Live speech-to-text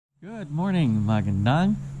Good morning,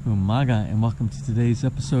 magandang umaga, and welcome to today's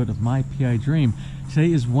episode of My PI Dream.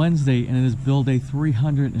 Today is Wednesday, and it is build day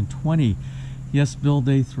 320. Yes, build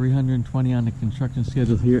day 320 on the construction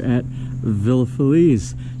schedule here at Villa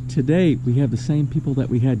Feliz. Today, we have the same people that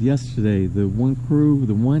we had yesterday. The one crew,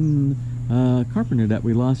 the one carpenter that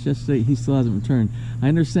we lost yesterday, he still hasn't returned. I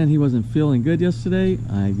understand he wasn't feeling good yesterday.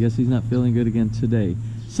 I guess he's not feeling good again today.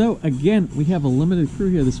 So again, we have a limited crew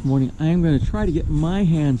here this morning. I am going to try to get my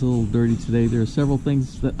hands a little dirty today. There are several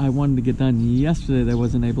things that I wanted to get done yesterday that I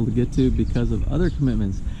wasn't able to get to because of other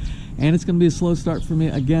commitments. And it's going to be a slow start for me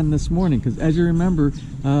again this morning because, as you remember,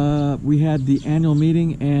 we had the annual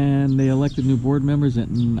meeting and they elected new board members,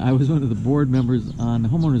 and I was one of the board members on the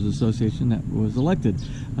Homeowners Association that was elected.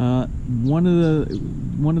 One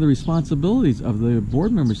of the responsibilities of the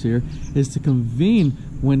board members here is to convene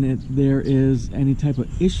when there is any type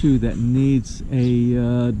of issue that needs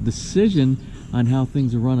a decision on how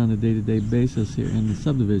things are run on a day-to-day basis here in the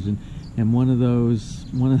subdivision. And one of those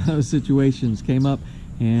situations came up,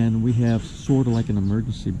 and we have sort of like an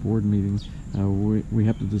emergency board meeting. We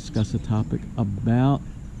have to discuss a topic about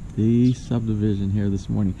the subdivision here this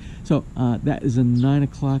morning. So that is a 9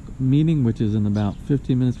 o'clock meeting, which is in about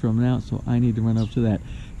 15 minutes from now, so I need to run over to that.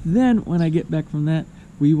 Then when I get back from that,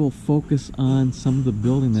 we will focus on some of the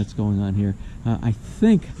building that's going on here. I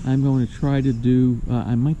think I'm going to try to do,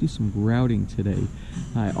 I might do some grouting today.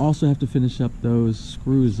 I also have to finish up those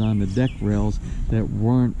screws on the deck rails that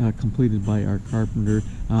weren't completed by our carpenter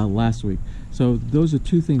last week. So those are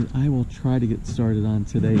two things I will try to get started on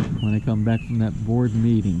today when I come back from that board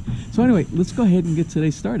meeting. So anyway, let's go ahead and get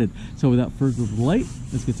today started. So without further delay,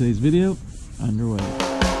 let's get today's video underway.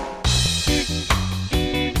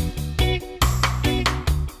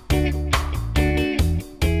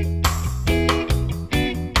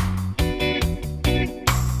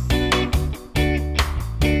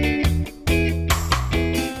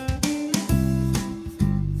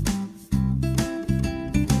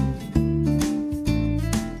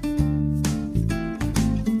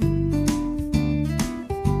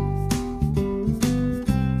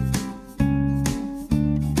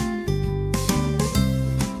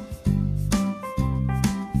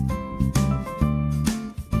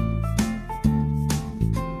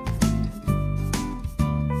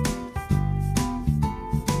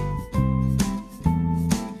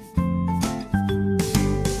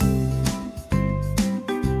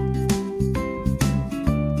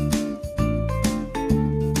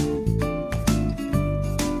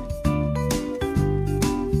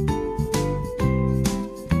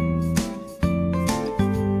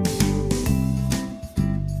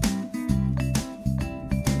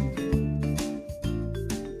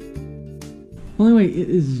 Well, anyway, it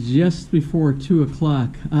is just before 2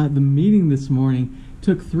 o'clock. The meeting this morning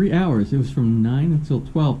took 3 hours. It was from 9 until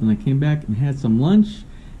 12, and I came back and had some lunch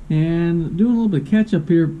and doing a little bit of catch up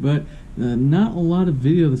here, but not a lot of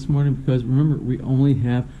video this morning because, remember, we only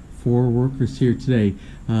have 4 workers here today.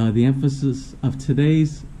 The emphasis of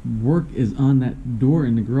today's work is on that door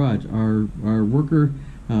in the garage. Our worker,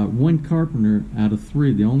 one carpenter out of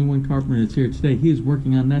 3, the only one carpenter that's here today, he is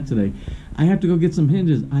working on that today. I have to go get some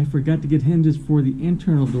hinges. I forgot to get hinges for the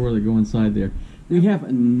internal door that go inside there. We have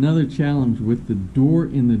another challenge with the door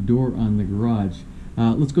in the door on the garage.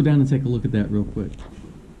 Let's go down and take a look at that real quick.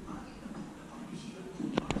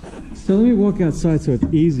 So let me walk outside so it's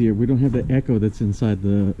easier. We don't have the echo that's inside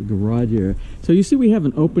the garage area. So you see we have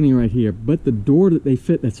an opening right here, but the door that they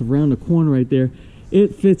fit that's around the corner right there,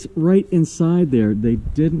 it fits right inside there. They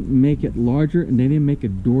didn't make it larger, and they didn't make a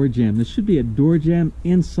door jamb. There should be a door jamb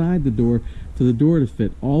inside the door for the door to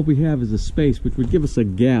fit. All we have is a space, which would give us a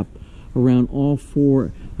gap around all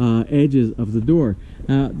 4 edges of the door.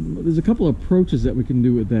 There's a couple of approaches that we can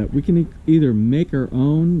do with that. We can either make our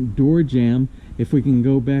own door jamb, if we can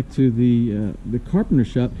go back to the carpenter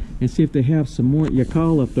shop and see if they have some more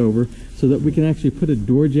yakal left over, so that we can actually put a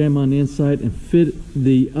door jamb on the inside and fit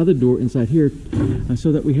the other door inside here,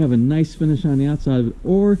 so that we have a nice finish on the outside of it.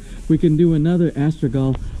 Or we can do another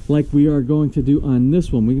astragal like we are going to do on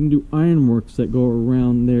this one. We can do ironworks that go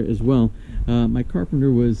around there as well. My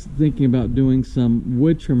carpenter was thinking about doing some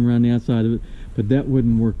wood trim around the outside of it, but that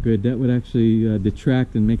wouldn't work good. That would actually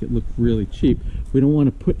detract and make it look really cheap. We don't want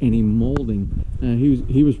to put any molding.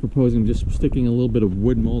 He was proposing just sticking a little bit of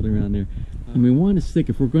wood molding around there. And we want to stick,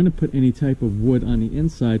 if we're going to put any type of wood on the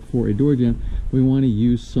inside for a door jamb, we want to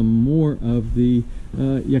use some more of the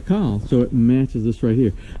Yakal, so it matches this right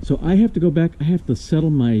here. So I have to go back, I have to settle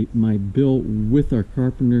my bill with our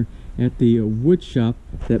carpenter at the wood shop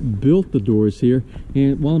that built the doors here,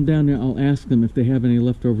 and while I'm down there I'll ask them if they have any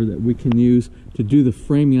leftover that we can use to do the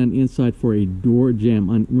framing on the inside for a door jamb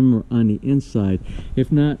on, remember, on the inside. If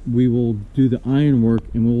not, we will do the ironwork,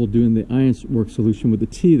 and we will do the ironwork solution with the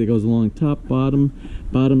T that goes along top, bottom,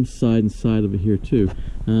 side, and side over here too.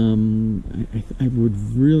 I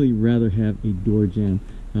would really rather have a door jamb,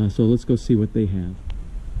 so let's go see what they have.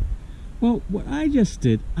 Well, what I just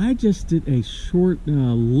did a short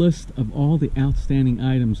list of all the outstanding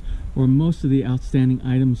items, or most of the outstanding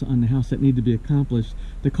items on the house that need to be accomplished,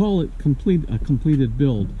 to call it a completed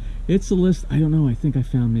build. It's a list, I don't know, I think I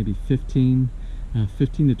found maybe 15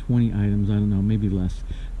 to 20 items, I don't know, maybe less.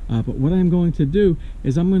 But what I'm going to do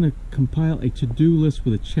is I'm going to compile a to-do list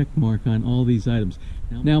with a check mark on all these items.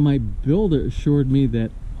 Now my builder assured me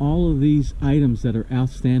that all of these items that are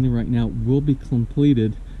outstanding right now will be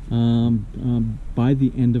completed by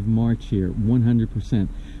the end of March here, 100%.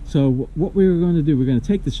 So what we're going to do, we're going to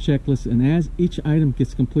take this checklist, and as each item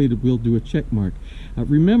gets completed, we'll do a check mark.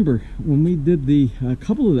 Remember, when we did the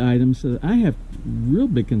couple of the items that I have real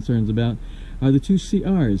big concerns about are the two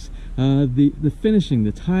CRs, the finishing,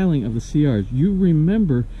 the tiling of the CRs. You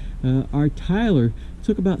remember our tiler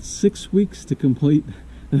took about 6 weeks to complete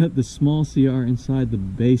the small CR inside the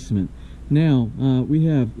basement. Now, we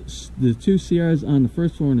have the two CRs on the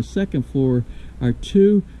first floor and the second floor are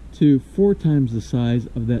 2 to 4 times the size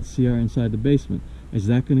of that CR inside the basement. Is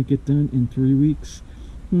that going to get done in 3 weeks?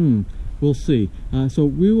 We'll see. So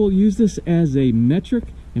we will use this as a metric,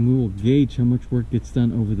 and we will gauge how much work gets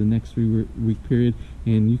done over the next 3-week period,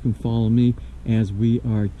 and you can follow me as we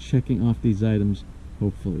are checking off these items,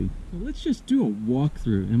 hopefully. So let's just do a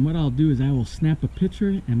walkthrough, and what I'll do is I will snap a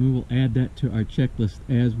picture and we will add that to our checklist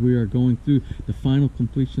as we are going through the final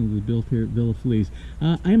completion of the build here at Villa Feliz.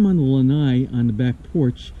 I'm on the lanai on the back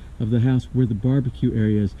porch of the house where the barbecue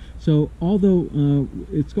area is. So although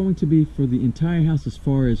it's going to be for the entire house as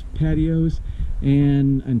far as patios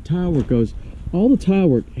and tile work goes, all the tile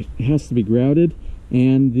work has to be grouted,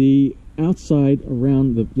 and the outside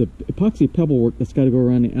around the epoxy pebble work that's got to go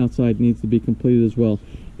around the outside needs to be completed as well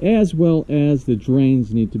as the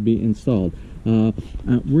drains need to be installed.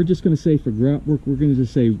 We're just going to say for grout work, we're going to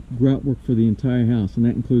just say grout work for the entire house, and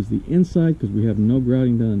that includes the inside because we have no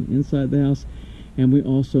grouting done on the inside of the house, and we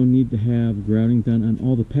also need to have grouting done on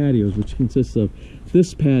all the patios, which consists of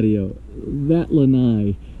this patio, that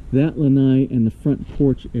lanai, and the front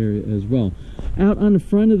porch area as well. Out on the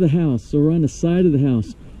front of the house, or on the side of the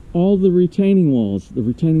house, all the retaining walls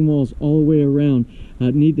all the way around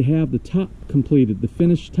need to have the top completed, the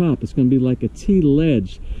finished top. It's going to be like a T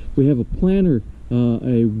ledge. We have a planter,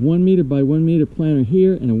 a 1 meter by 1 meter planter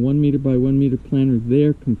here, and a 1 meter by 1 meter planter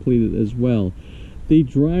there completed as well. The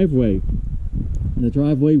driveway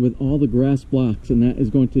with all the grass blocks, and that is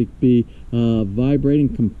going to be vibrating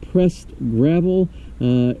compressed gravel,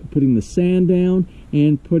 putting the sand down,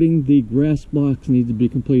 and putting the grass blocks need to be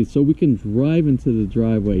completed so we can drive into the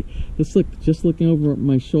driveway. Just looking over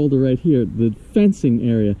my shoulder right here, the fencing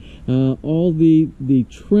area, all the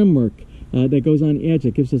trim work that goes on the edge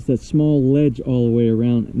that gives us that small ledge all the way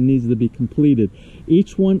around needs to be completed.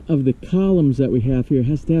 Each one of the columns that we have here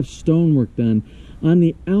has to have stonework done. On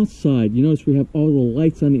the outside, you notice we have all the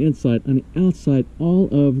lights on the inside. On the outside, all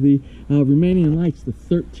of the remaining lights, the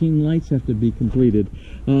 13 lights, have to be completed.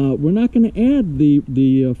 We're not going to add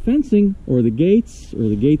the fencing or the gates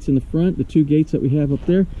in the front, the 2 gates that we have up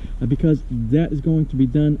there, because that is going to be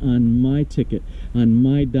done on my ticket, on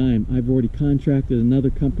my dime. I've already contracted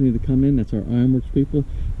another company to come in. That's our Ironworks people.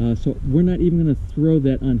 So we're not even going to throw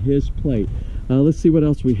that on his plate. Let's see what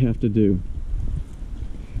else we have to do.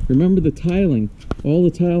 Remember the tiling, all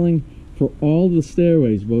the tiling for all the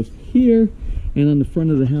stairways, both here and on the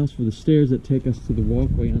front of the house for the stairs that take us to the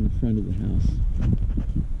walkway on the front of the house.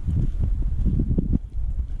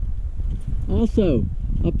 Also,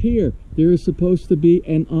 up here, there is supposed to be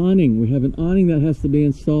an awning. We have an awning that has to be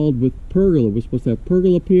installed with pergola. We're supposed to have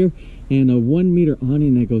pergola up here and a 1 meter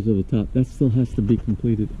awning that goes over the top. That still has to be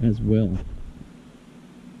completed as well.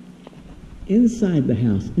 Inside the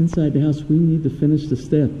house, we need to finish the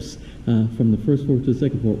steps from the first floor to the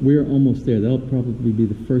second floor. We're almost there. That'll probably be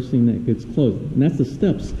the first thing that gets closed, and that's the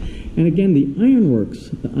steps. And again, the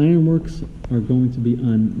ironworks are going to be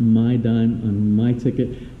on my dime, on my ticket,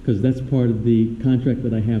 because that's part of the contract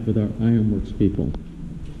that I have with our ironworks people.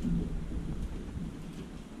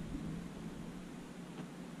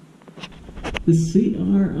 The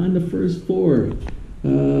CR on the first floor,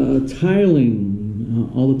 tiling,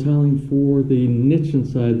 all the tiling for the niche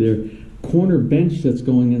inside there. Corner bench that's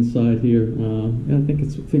going inside here. I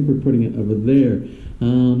think we're putting it over there.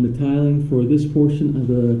 The tiling for this portion of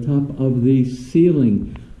the top of the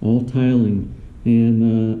ceiling, all tiling,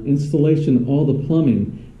 and installation of all the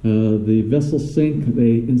plumbing. The vessel sink,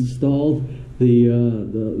 they installed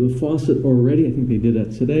the faucet already. I think they did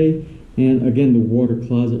that today. And again, the water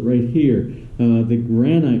closet right here. The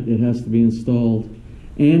granite that has to be installed,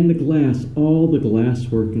 and the glass. All the glass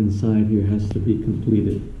work inside here has to be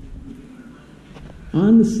completed.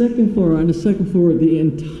 On the second floor, the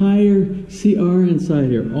entire CR inside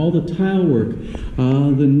here, all the tile work,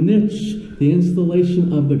 the niche, the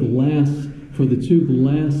installation of the glass for the two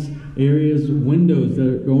glass areas, windows that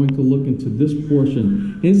are going to look into this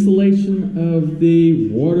portion, installation of the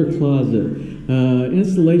water closet,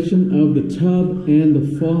 installation of the tub and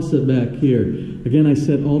the faucet back here. Again, I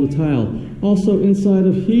said all the tile. Also inside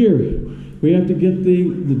of here, we have to get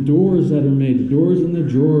the doors that are made, the doors and the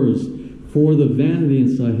drawers for the vanity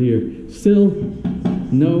inside here. Still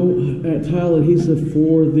no tile adhesive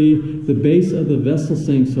for the base of the vessel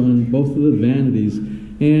sinks on both of the vanities.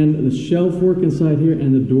 And the shelf work inside here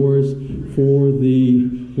and the doors for the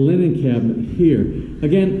linen cabinet here.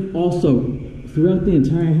 Again, also, throughout the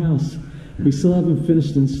entire house, we still haven't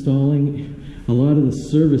finished installing a lot of the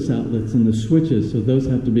service outlets and the switches, so those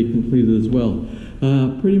have to be completed as well.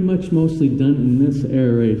 Pretty much mostly done in this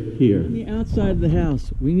area right here. On the outside of the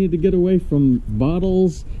house, we need to get away from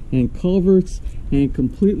bottles and culverts and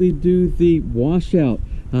completely do the washout.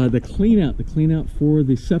 The clean out for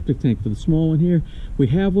the septic tank, for the small one here. We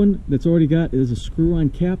have one that's already got is a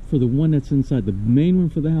screw-on cap for the one that's inside, the main one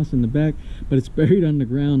for the house in the back, but it's buried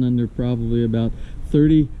underground under probably about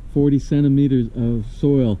 30-40 centimeters of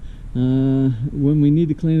soil. When we need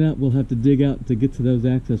to clean it out, we'll have to dig out to get to those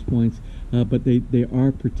access points, but they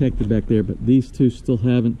are protected back there, but these two still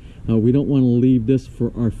haven't. We don't want to leave this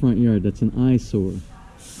for our front yard. That's an eyesore.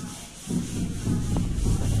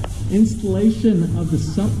 Installation of the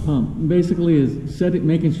sump pump basically is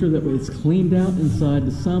making sure that it's cleaned out inside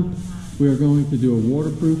the sump. We are going to do a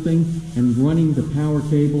waterproofing and running the power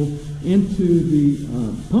cable into the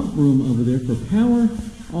pump room over there for power.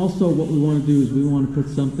 Also, what we want to do is we want to put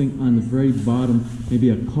something on the very bottom, maybe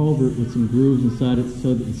a culvert with some grooves inside it,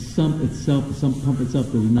 so that the sump pump itself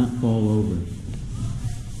does not fall over.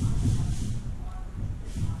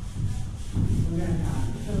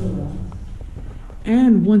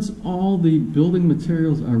 And once all the building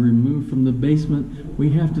materials are removed from the basement,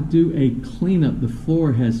 we have to do a cleanup. The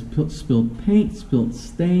floor has spilled paint, spilled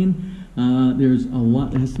stain. There's a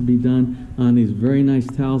lot that has to be done on these very nice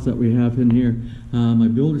towels that we have in here. My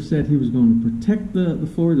builder said he was going to protect the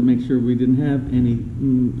floor to make sure we didn't have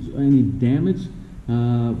any damage.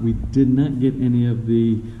 We did not get any of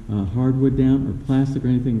the hardwood down or plastic or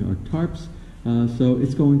anything or tarps. So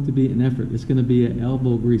it's going to be an effort. It's going to be an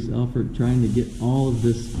elbow grease effort trying to get all of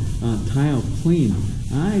this tile clean.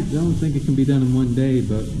 I don't think it can be done in one day,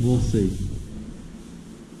 but we'll see.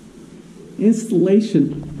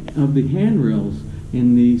 Installation of the handrails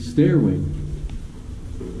in the stairway.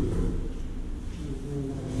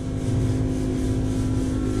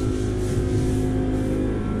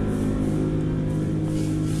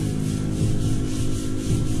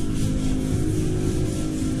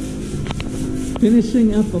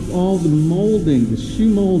 Finishing up of all the molding, the shoe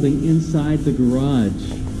molding inside the garage,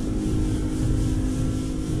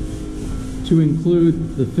 to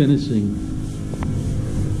include the finishing.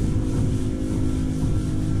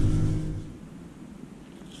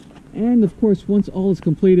 And of course, once all is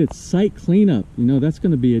completed, site cleanup. You know, that's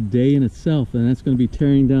going to be a day in itself, and that's going to be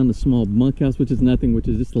tearing down the small bunkhouse, which is nothing, which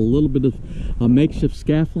is just a little bit of a makeshift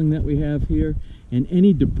scaffolding that we have here. And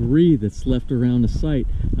any debris that's left around the site,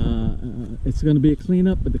 it's going to be a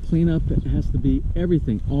cleanup, but the cleanup has to be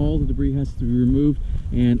everything. All the debris has to be removed,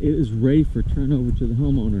 and it is ready for turnover to the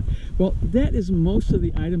homeowner. Well, that is most of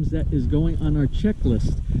the items that is going on our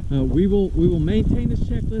checklist. We will maintain this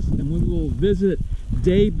checklist, and we will visit it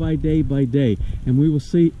day by day by day, and we will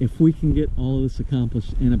see if we can get all of this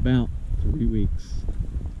accomplished in about 3 weeks.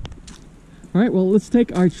 All right, well, let's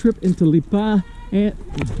take our trip into Lipa. And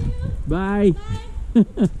bye.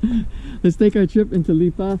 Let's take our trip into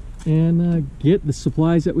Lipa and get the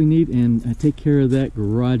supplies that we need and take care of that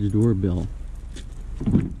garage doorbell.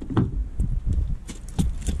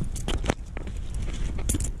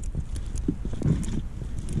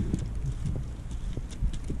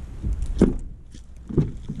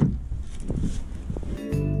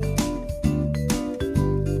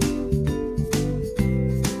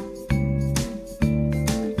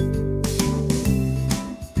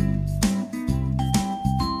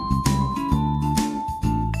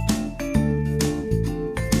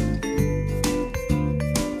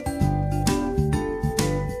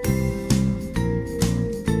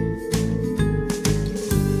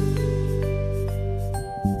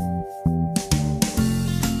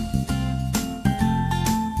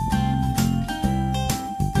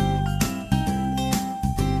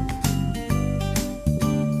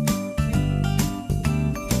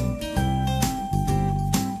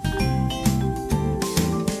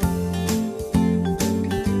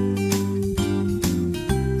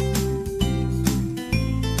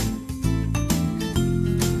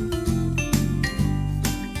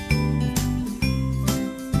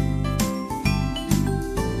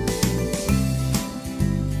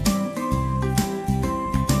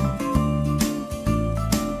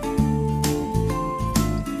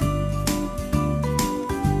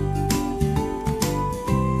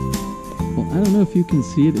 I don't know if you can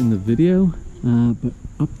see it in the video, but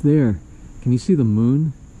up there, can you see the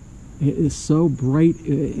moon? It is so bright,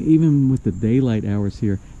 even with the daylight hours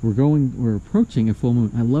here. We're approaching a full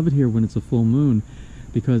moon. I love it here when it's a full moon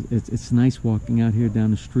because it's nice walking out here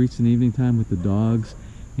down the streets in the evening time with the dogs,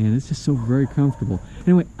 and it's just so very comfortable.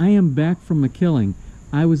 Anyway, I am back from McKilling.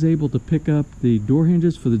 I was able to pick up the door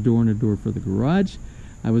hinges for the door and the door for the garage.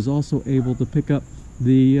 I was also able to pick up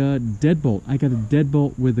the deadbolt. I got a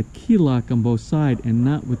deadbolt with a key lock on both sides and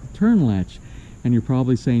not with the turn latch. And you're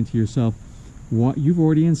probably saying to yourself, what, you've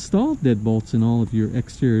already installed deadbolts in all of your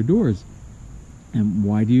exterior doors, and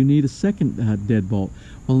why do you need a second deadbolt?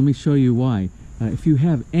 Well, let me show you why. If you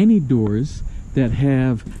have any doors that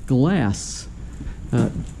have glass,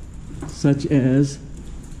 such as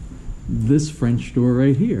this French door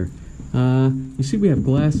right here, you see we have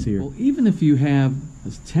glass here. Well, even if you have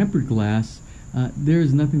tempered glass,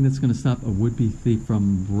 there's nothing that's going to stop a would-be thief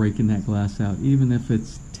from breaking that glass out, even if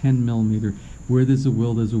it's 10 millimeter. Where there's a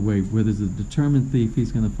will, there's a way. Where there's a determined thief,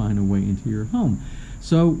 he's going to find a way into your home.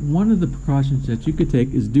 So one of the precautions that you could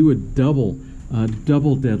take is do a double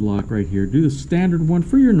deadlock right here. Do the standard one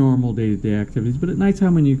for your normal day-to-day activities, but at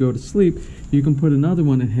nighttime when you go to sleep, you can put another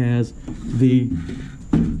one that has the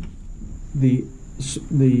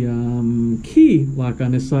key lock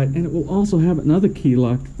on this side, and it will also have another key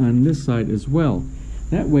lock on this side as well.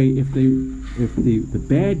 That way, if the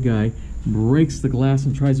bad guy breaks the glass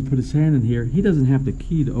and tries to put his hand in here, he doesn't have the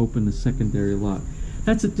key to open the secondary lock.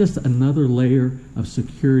 That's just another layer of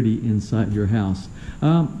security inside your house.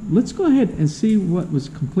 Let's go ahead and see what was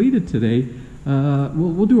completed today.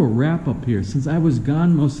 We'll do a wrap up here. Since I was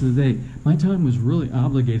gone most of the day, my time was really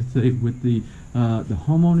obligated today with the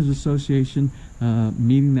Homeowners Association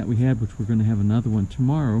meeting that we had, which we're going to have another one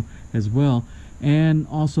tomorrow as well, and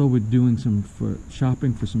also with doing some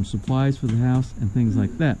shopping for some supplies for the house and things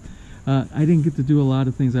like that. I didn't get to do a lot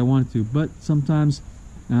of things I wanted to, but sometimes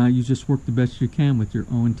you just work the best you can with your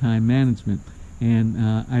own time management. And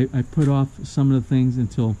I put off some of the things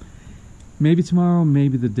until maybe tomorrow,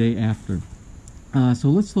 maybe the day after. So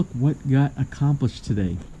let's look what got accomplished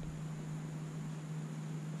today.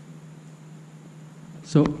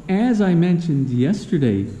 So as I mentioned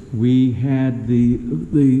yesterday, we had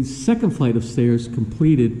the second flight of stairs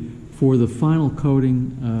completed for the final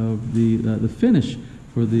coating of the finish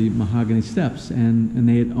for the mahogany steps, and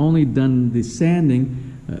they had only done the sanding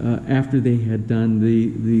after they had done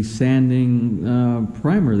the sanding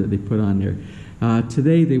primer that they put on there.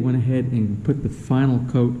 Today they went ahead and put the final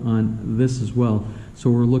coat on this as well, so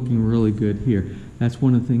we're looking really good here. That's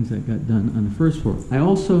one of the things that got done on the first floor. I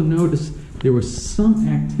also noticed there was some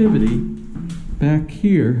activity back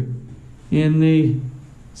here in the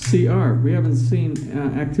CR. We haven't seen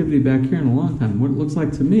activity back here in a long time. What it looks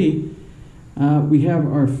like to me, we have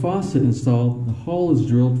our faucet installed. The hole is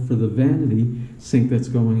drilled for the vanity sink that's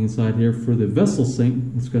going inside here. For the vessel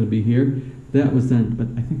sink that's going to be here, that was done, but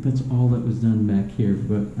I think that's all that was done back here,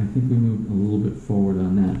 but I think we moved a little bit forward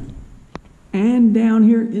on that. And down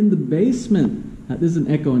here in the basement, there's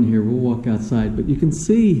an echo in here, we'll walk outside, but you can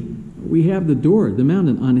see we have the door, the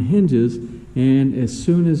mounted on hinges, and as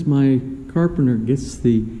soon as my carpenter gets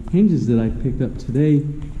the hinges that I picked up today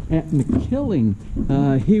at McKilling,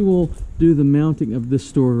 he will do the mounting of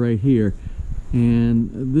this door right here.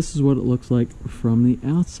 And this is what it looks like from the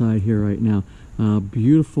outside here right now.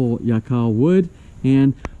 Beautiful Yakal wood,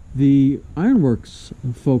 and the ironworks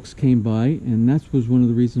folks came by, and that was one of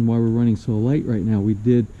the reasons why we're running so late right now. We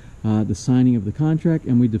did the signing of the contract,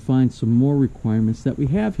 and we defined some more requirements that we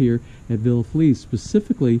have here at Villa Feliz,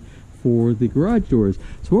 specifically for the garage doors.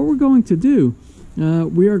 So what we're going to do,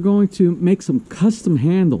 we are going to make some custom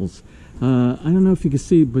handles. I don't know if you can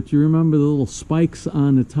see, but you remember the little spikes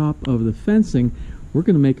on the top of the fencing? We're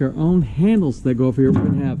going to make our own handles that go over here. We're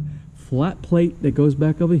going to have flat plate that goes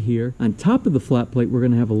back over here. On top of the flat plate, we're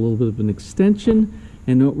going to have a little bit of an extension,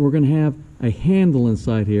 and we're going to have a handle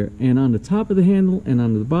inside here. And on the top of the handle and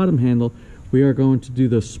on the bottom handle, we are going to do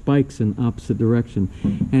those spikes in opposite direction.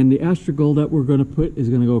 And the astragal that we're going to put is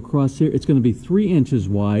going to go across here. It's going to be 3 inches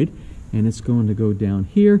wide, and it's going to go down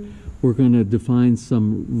here. We're going to define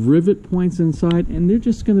some rivet points inside, and they're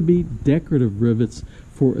just going to be decorative rivets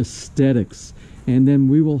for aesthetics. And then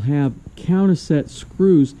we will have counterset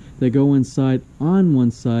screws that go inside on one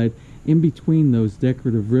side in between those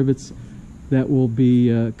decorative rivets that will be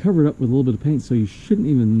covered up with a little bit of paint, so you shouldn't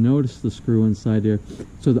even notice the screw inside there,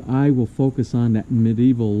 so the eye will focus on that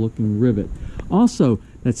medieval looking rivet. Also,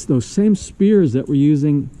 that's those same spears that we're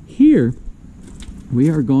using here. We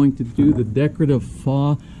are going to do the decorative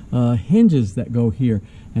hinges that go here,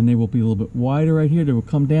 and they will be a little bit wider right here. They will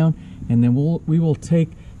come down, and then we will take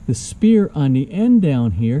the spear on the end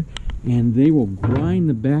down here, and they will grind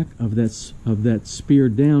the back of that spear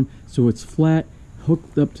down so it's flat,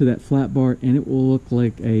 hooked up to that flat bar, and it will look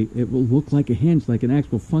like a hinge, like an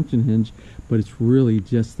actual function hinge, but it's really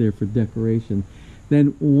just there for decoration.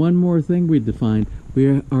 Then one more thing we defined,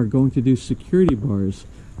 we are going to do security bars.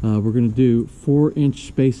 We're going to do 4-inch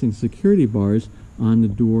spacing security bars on the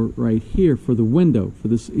door right here for the window, for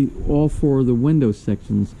this, all 4 of the window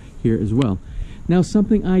sections here as well. Now,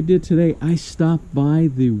 something I did today, I stopped by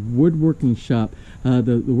the woodworking shop,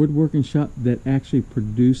 the woodworking shop that actually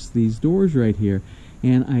produced these doors right here,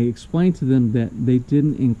 and I explained to them that they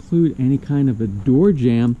didn't include any kind of a door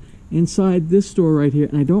jamb inside this door right here,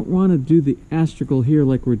 and I don't want to do the astragal here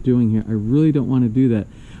like we're doing here. I really don't want to do that.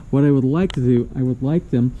 What I would like to do, I would like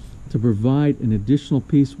them to provide an additional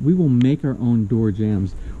piece. We will make our own door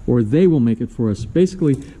jambs, or they will make it for us.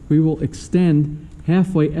 Basically, we will extend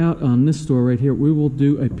halfway out on this door right here. We will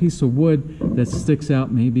do a piece of wood that sticks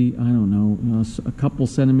out maybe, I don't know, a couple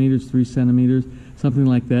centimeters, 3 centimeters, something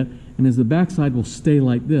like that. And as the backside will stay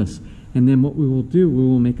like this. And then what we will do, we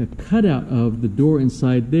will make a cutout of the door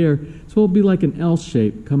inside there. So it'll be like an L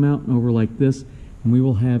shape, come out and over like this, and we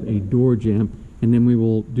will have a door jamb. And then we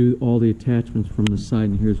will do all the attachments from the side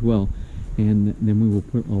and here as well. And then we will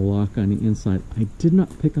put a lock on the inside. I did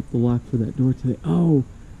not pick up the lock for that door today. Oh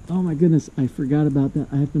my goodness, I forgot about that.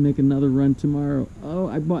 I have to make another run tomorrow. Oh,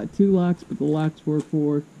 I bought 2 locks, but the locks were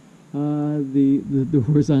for the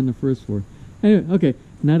doors on the first floor. Anyway, okay,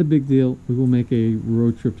 not a big deal. We will make a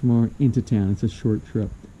road trip tomorrow into town. It's a short trip.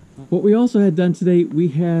 What we also had done today, we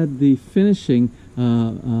had the finishing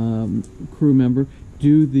crew member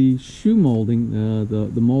do the shoe molding,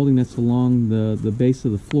 the molding that's along the base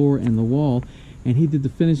of the floor and the wall, and he did the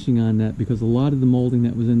finishing on that because a lot of the molding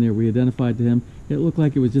that was in there we identified to him, it looked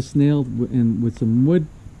like it was just nailed and with some wood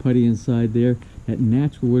putty inside there, that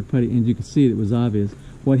natural wood putty, and you could see it was obvious.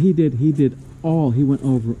 What he did, he went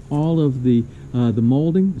over all of the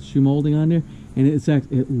molding, the shoe molding on there, and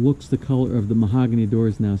it looks the color of the mahogany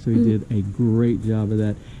doors now, so he did a great job of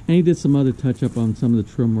that. And he did some other touch up on some of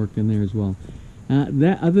the trim work in there as well.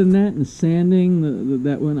 Other than that, and the sanding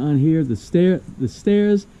that went on here, the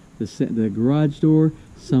stairs, the garage door,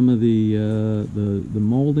 some of the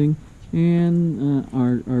molding, and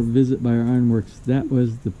our visit by our ironworks. That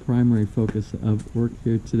was the primary focus of work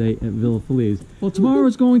here today at Villa Feliz. Well, tomorrow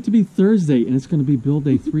is going to be Thursday, and it's going to be build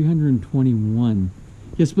day 321.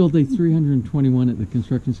 Yes, build day 321 at the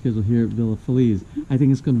construction schedule here at Villa Feliz. I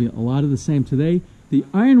think it's going to be a lot of the same today. The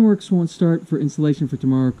ironworks won't start for installation for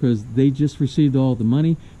tomorrow because they just received all the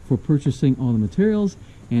money for purchasing all the materials,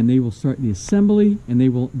 and they will start the assembly and they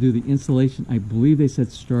will do the installation. I believe they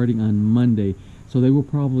said starting on Monday. So they will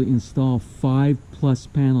probably install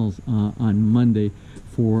 5+ panels on Monday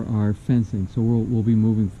for our fencing. So we'll be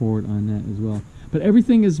moving forward on that as well. But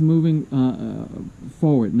everything is moving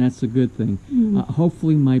forward, and that's a good thing.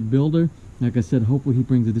 Hopefully my builder, like I said, hopefully he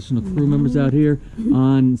brings additional crew members out here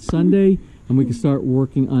on Sunday, and we can start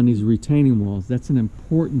working on these retaining walls. That's an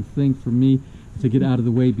important thing for me to get out of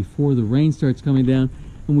the way before the rain starts coming down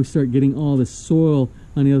and we start getting all the soil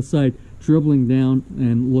on the other side dribbling down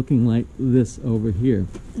and looking like this over here.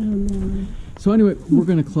 Oh no. So anyway, we're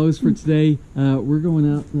going to close for today. We're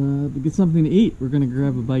going out to get something to eat. We're going to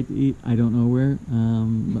grab a bite to eat. I don't know where,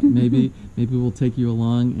 but maybe we'll take you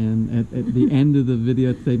along, and at the end of the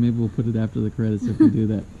video today, maybe we'll put it after the credits if we do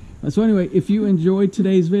that. So anyway, if you enjoyed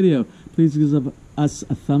today's video, please give us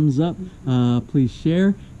a thumbs up. Please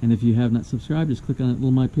share, and if you have not subscribed, just click on that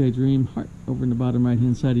little My PI Dream heart over in the bottom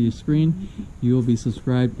right-hand side of your screen. You will be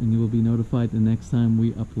subscribed, and you will be notified the next time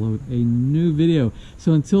we upload a new video.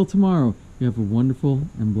 So until tomorrow, you have a wonderful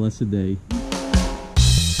and blessed day.